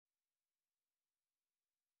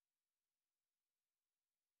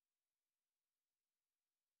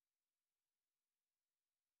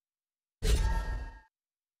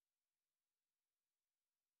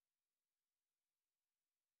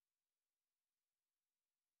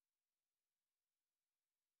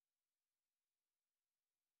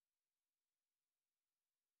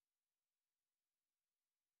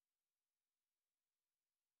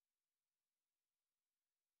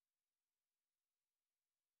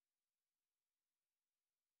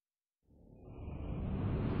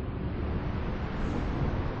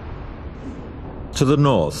To the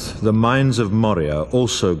north, the mines of Moria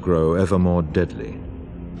also grow ever more deadly.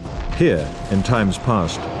 Here, in times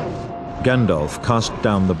past, Gandalf cast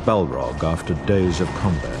down the Balrog after days of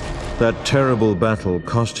combat. That terrible battle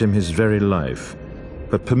cost him his very life,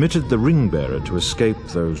 but permitted the Ring-Bearer to escape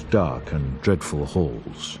those dark and dreadful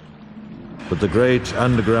halls. But the great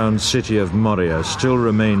underground city of Moria still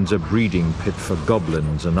remains a breeding pit for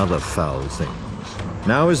goblins and other foul things.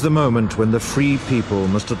 Now is the moment when the free people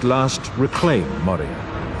must at last reclaim Moria,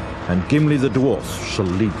 and Gimli the dwarf shall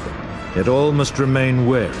lead them. Yet all must remain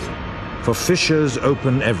wary, for fissures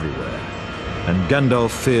open everywhere, and Gandalf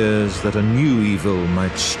fears that a new evil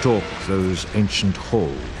might stalk those ancient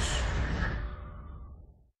halls.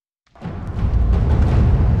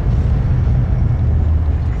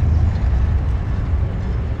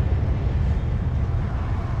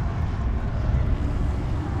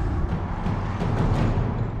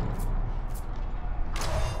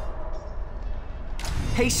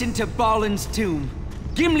 Hasten to Balin's tomb.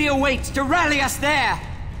 Gimli awaits to rally us there!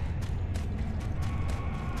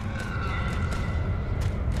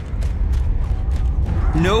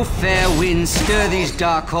 No fair winds stir these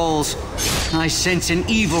dark halls. I sense an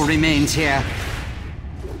evil remains here.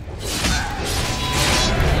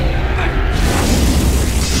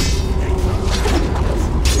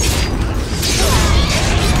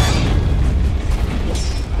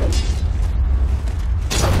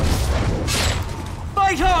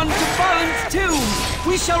 Fight on to Balin's tomb!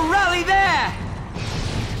 We shall rally there!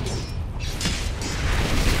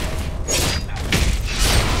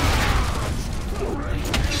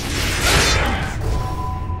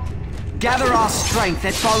 Gather our strength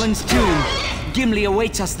at Balin's tomb. Gimli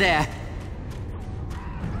awaits us there.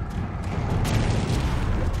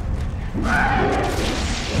 Your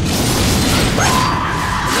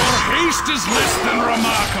haste is less than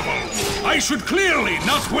remarkable. I should clearly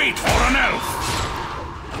not wait for an elf.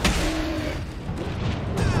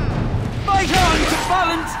 Fight on to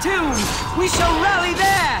Balin's tomb! We shall rally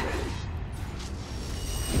there!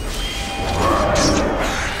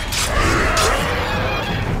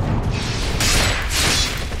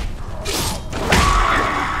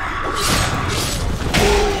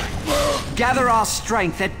 Gather our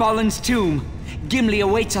strength at Balin's tomb. Gimli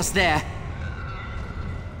awaits us there.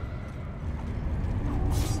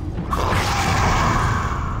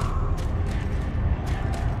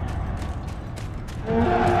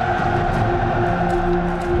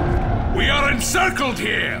 We are encircled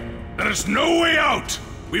here. There is no way out.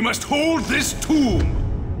 We must hold this tomb.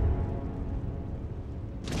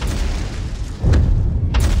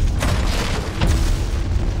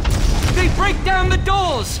 They break down the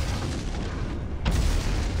doors!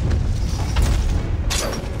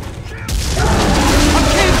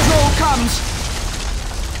 Comes.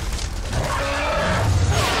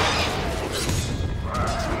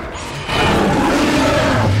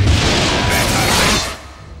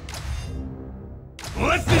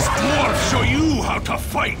 Let this dwarf show you how to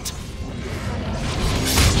fight.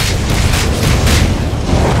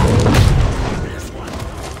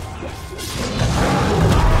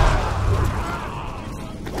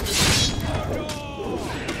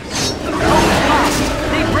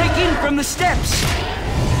 They break in from the steps.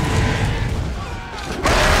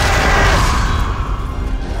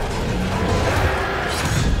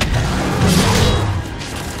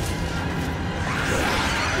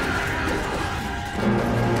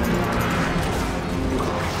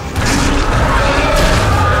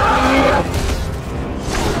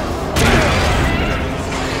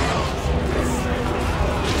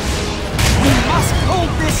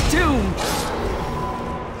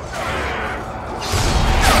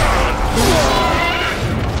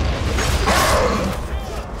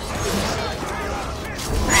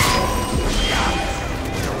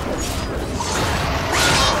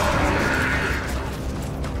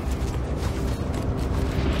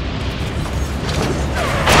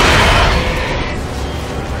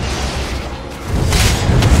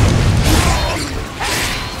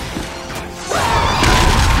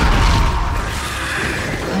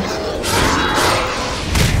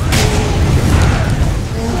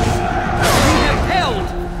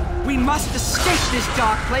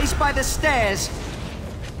 Place by the stairs.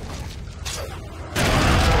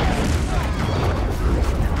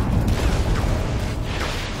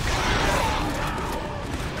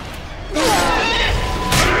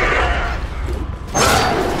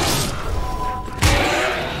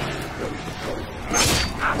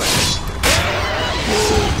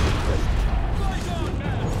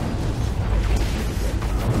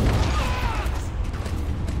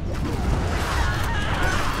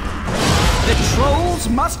 Trolls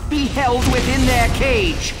must be held within their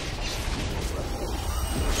cage.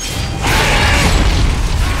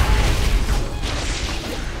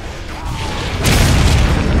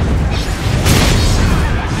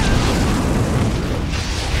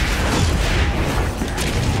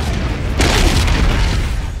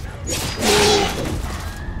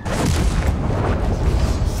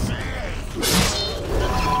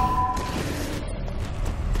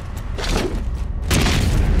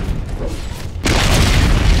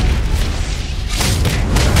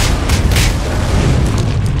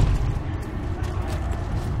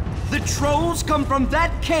 come from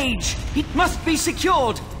that cage. It must be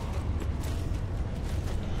secured.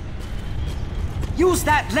 Use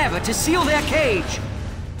that lever to seal their cage.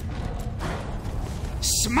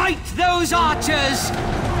 Smite those archers!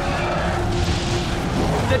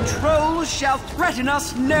 The trolls shall threaten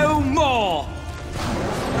us no more!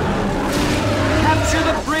 Capture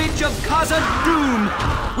the bridge of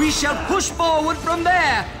Khazad-dûm! We shall push forward from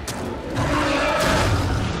there!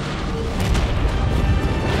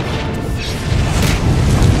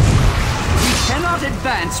 We cannot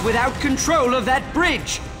advance without control of that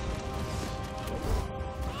bridge!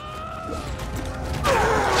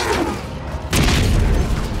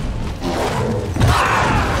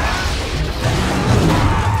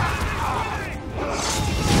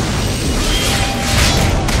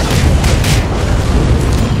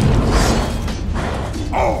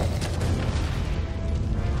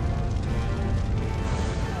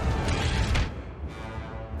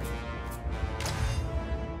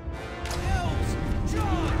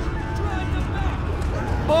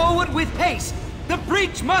 Forward with haste! The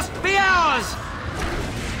breach must be ours!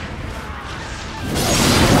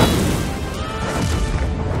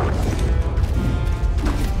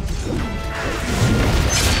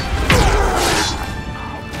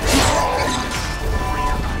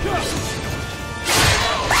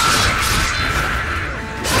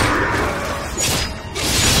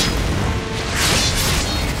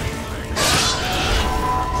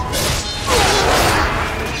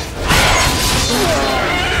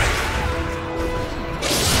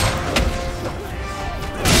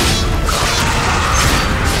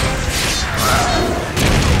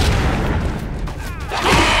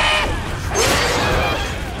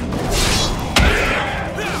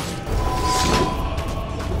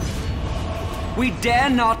 We dare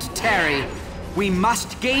not tarry. We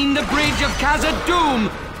must gain the bridge of Khazad-dûm!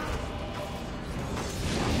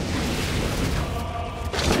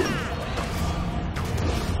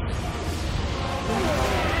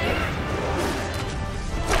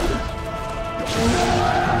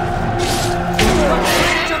 The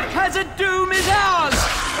bridge of Khazad-dûm is ours!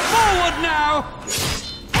 Forward now!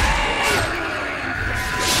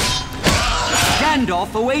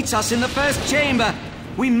 Gandalf awaits us in the first chamber.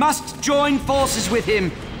 We must join forces with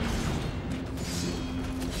him.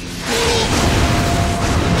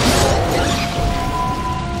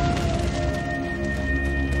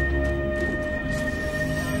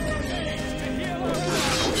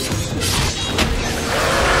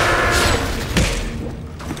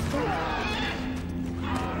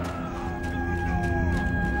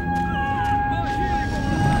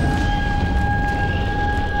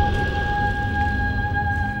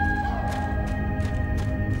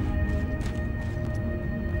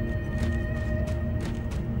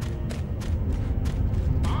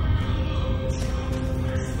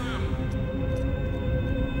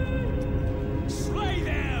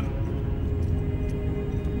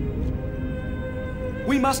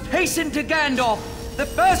 We must hasten to Gandalf! The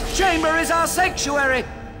first chamber is our sanctuary!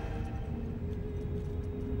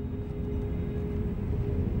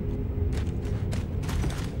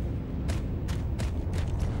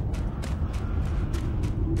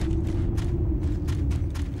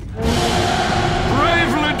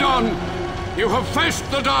 Bravely done! You have faced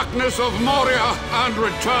the darkness of Moria and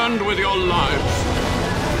returned with your lives.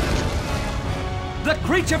 The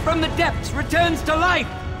creature from the depths returns to life!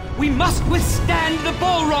 We must withstand the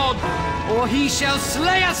Balrog, or he shall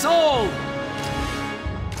slay us all!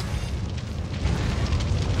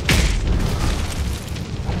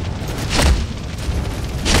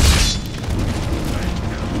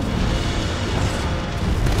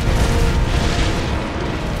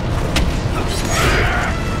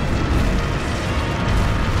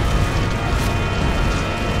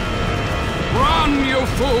 Run, you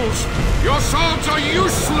fools! Your swords are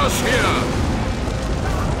useless here!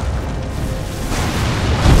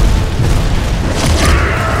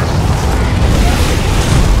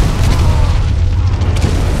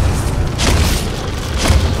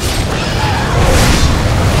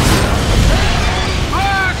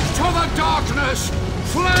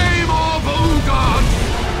 Flame of Udon!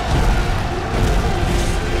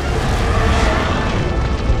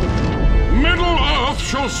 Middle-earth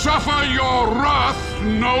shall suffer your wrath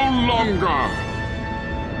no longer!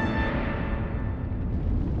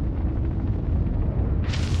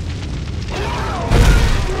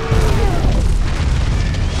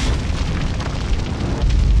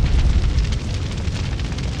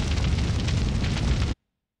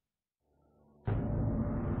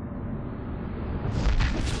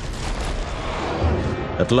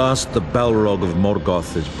 At last, the Balrog of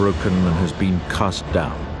Morgoth is broken and has been cast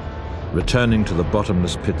down, returning to the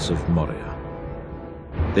bottomless pits of Moria.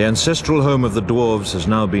 The ancestral home of the dwarves has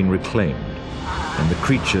now been reclaimed, and the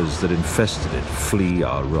creatures that infested it flee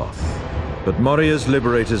our wrath. But Moria's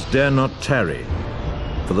liberators dare not tarry,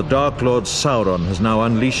 for the Dark Lord Sauron has now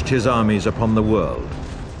unleashed his armies upon the world,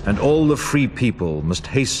 and all the free people must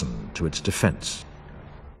hasten to its defense.